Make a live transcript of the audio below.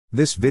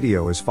This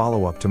video is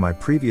follow-up to my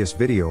previous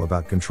video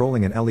about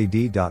controlling an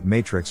LED dot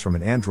matrix from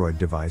an Android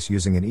device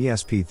using an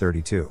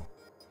ESP32.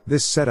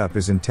 This setup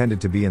is intended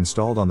to be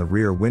installed on the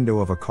rear window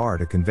of a car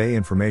to convey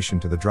information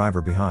to the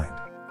driver behind.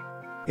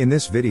 In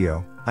this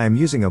video, I am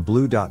using a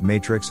blue dot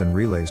matrix and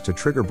relays to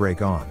trigger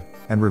brake on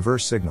and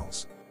reverse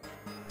signals.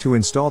 To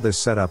install this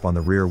setup on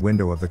the rear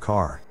window of the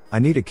car, I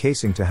need a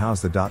casing to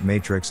house the dot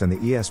matrix and the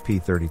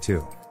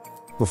ESP32.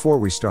 Before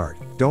we start,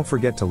 don't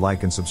forget to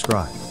like and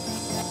subscribe.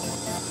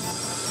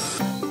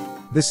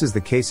 This is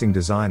the casing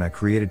design I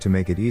created to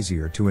make it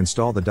easier to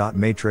install the dot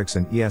matrix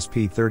and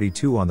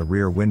ESP32 on the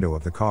rear window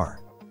of the car.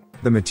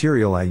 The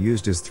material I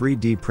used is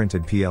 3D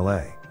printed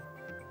PLA.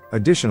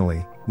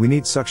 Additionally, we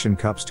need suction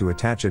cups to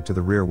attach it to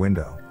the rear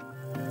window.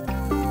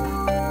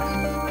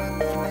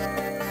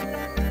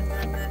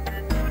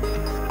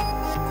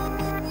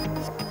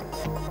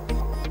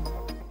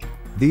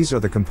 These are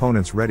the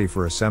components ready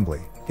for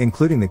assembly,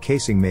 including the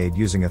casing made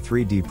using a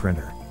 3D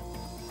printer.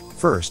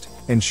 First,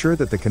 ensure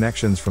that the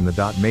connections from the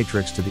dot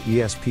matrix to the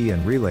ESP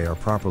and relay are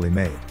properly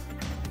made.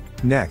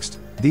 Next,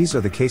 these are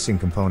the casing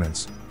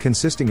components,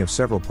 consisting of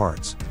several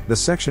parts: the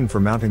section for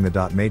mounting the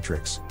dot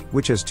matrix,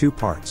 which has two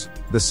parts,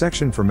 the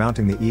section for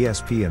mounting the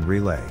ESP and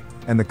relay,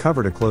 and the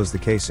cover to close the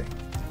casing.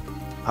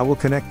 I will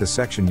connect the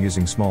section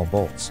using small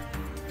bolts.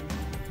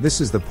 This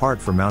is the part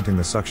for mounting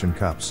the suction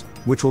cups,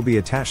 which will be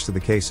attached to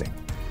the casing.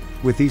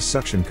 With these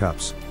suction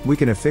cups, we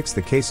can affix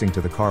the casing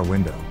to the car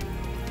window.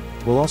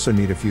 We'll also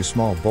need a few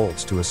small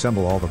bolts to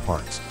assemble all the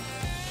parts.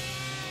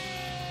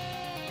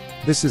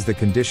 This is the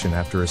condition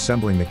after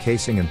assembling the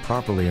casing and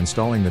properly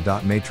installing the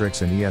dot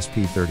matrix and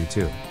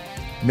ESP32.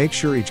 Make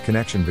sure each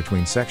connection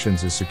between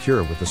sections is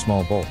secure with the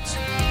small bolts.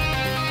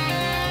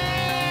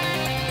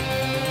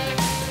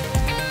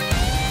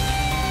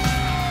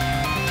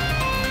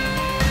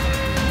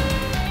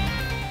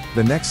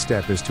 The next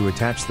step is to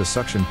attach the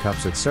suction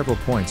cups at several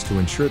points to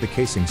ensure the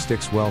casing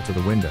sticks well to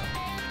the window.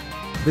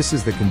 This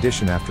is the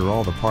condition after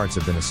all the parts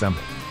have been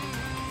assembled.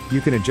 You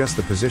can adjust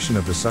the position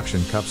of the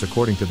suction cups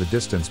according to the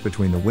distance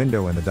between the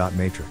window and the dot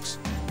matrix.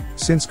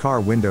 Since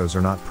car windows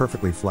are not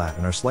perfectly flat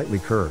and are slightly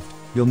curved,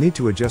 you'll need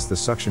to adjust the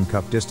suction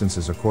cup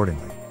distances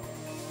accordingly.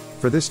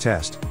 For this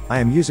test, I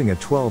am using a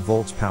 12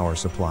 volts power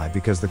supply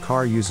because the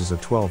car uses a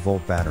 12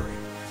 volt battery.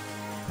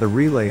 The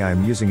relay I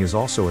am using is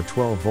also a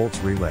 12 volts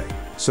relay,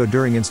 so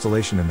during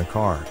installation in the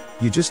car,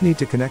 you just need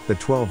to connect the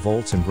 12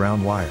 volts and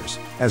ground wires,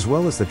 as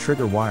well as the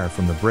trigger wire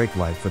from the brake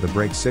light for the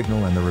brake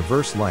signal and the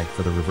reverse light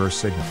for the reverse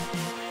signal.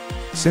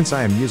 Since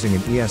I am using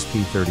an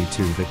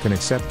ESP32 that can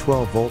accept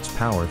 12 volts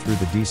power through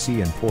the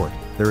DC in port,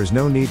 there is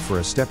no need for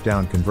a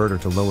step-down converter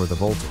to lower the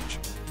voltage.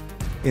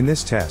 In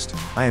this test,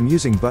 I am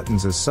using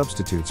buttons as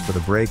substitutes for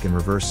the brake and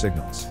reverse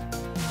signals.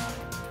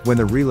 When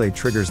the relay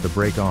triggers the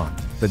brake on,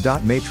 the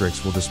dot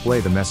matrix will display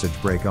the message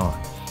brake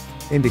on,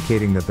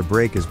 indicating that the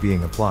brake is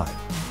being applied.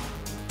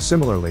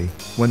 Similarly,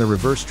 when the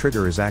reverse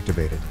trigger is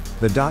activated,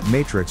 the dot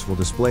matrix will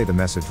display the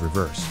message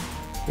reverse,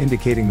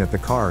 indicating that the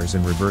car is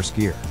in reverse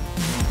gear.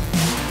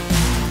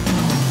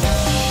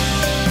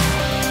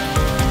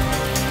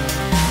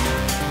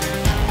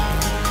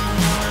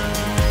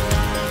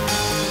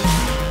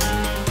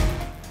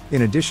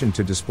 In addition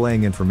to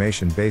displaying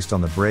information based on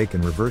the brake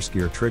and reverse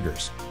gear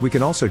triggers, we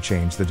can also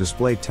change the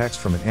display text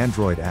from an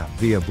Android app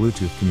via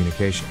Bluetooth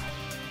communication.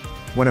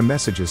 When a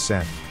message is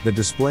sent, the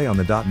display on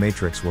the dot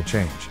matrix will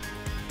change.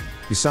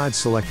 Besides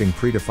selecting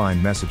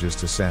predefined messages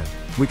to send,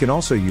 we can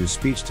also use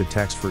speech to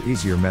text for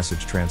easier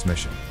message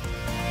transmission.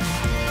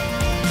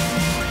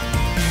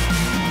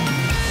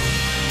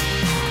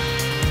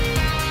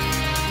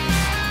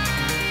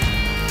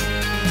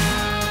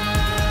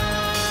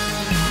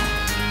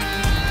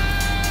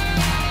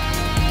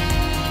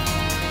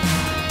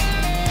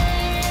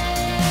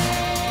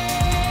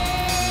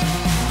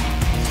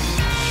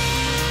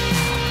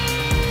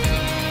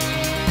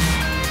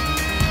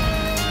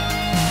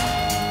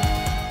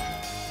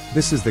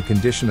 This is the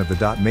condition of the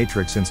dot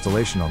matrix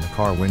installation on the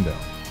car window.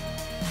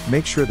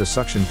 Make sure the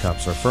suction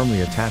cups are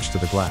firmly attached to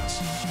the glass.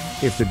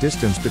 If the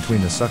distance between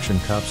the suction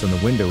cups and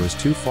the window is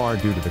too far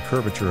due to the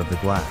curvature of the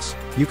glass,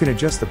 you can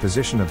adjust the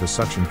position of the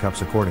suction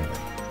cups accordingly.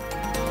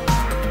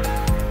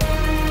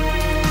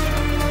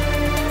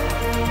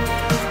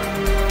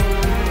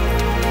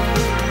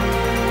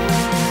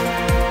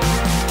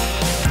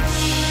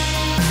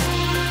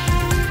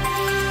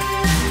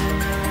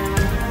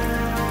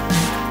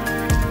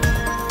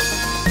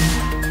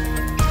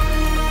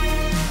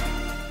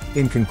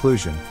 In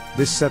conclusion,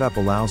 this setup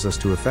allows us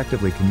to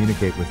effectively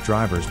communicate with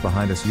drivers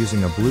behind us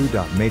using a blue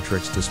dot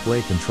matrix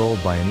display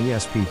controlled by an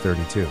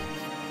ESP32.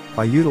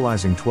 By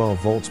utilizing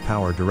 12 volts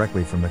power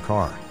directly from the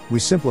car, we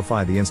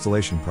simplify the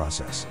installation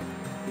process.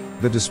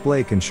 The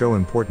display can show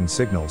important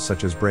signals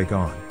such as brake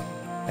on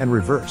and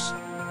reverse,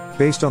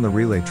 based on the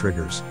relay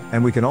triggers,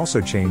 and we can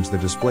also change the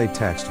display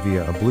text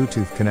via a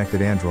Bluetooth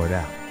connected Android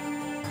app.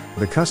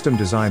 The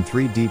custom-designed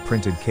 3D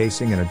printed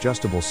casing and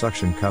adjustable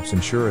suction cups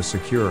ensure a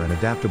secure and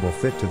adaptable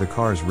fit to the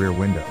car's rear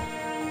window.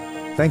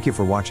 Thank you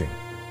for watching.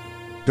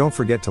 Don't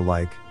forget to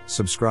like,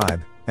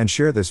 subscribe, and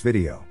share this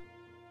video.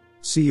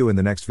 See you in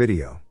the next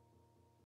video.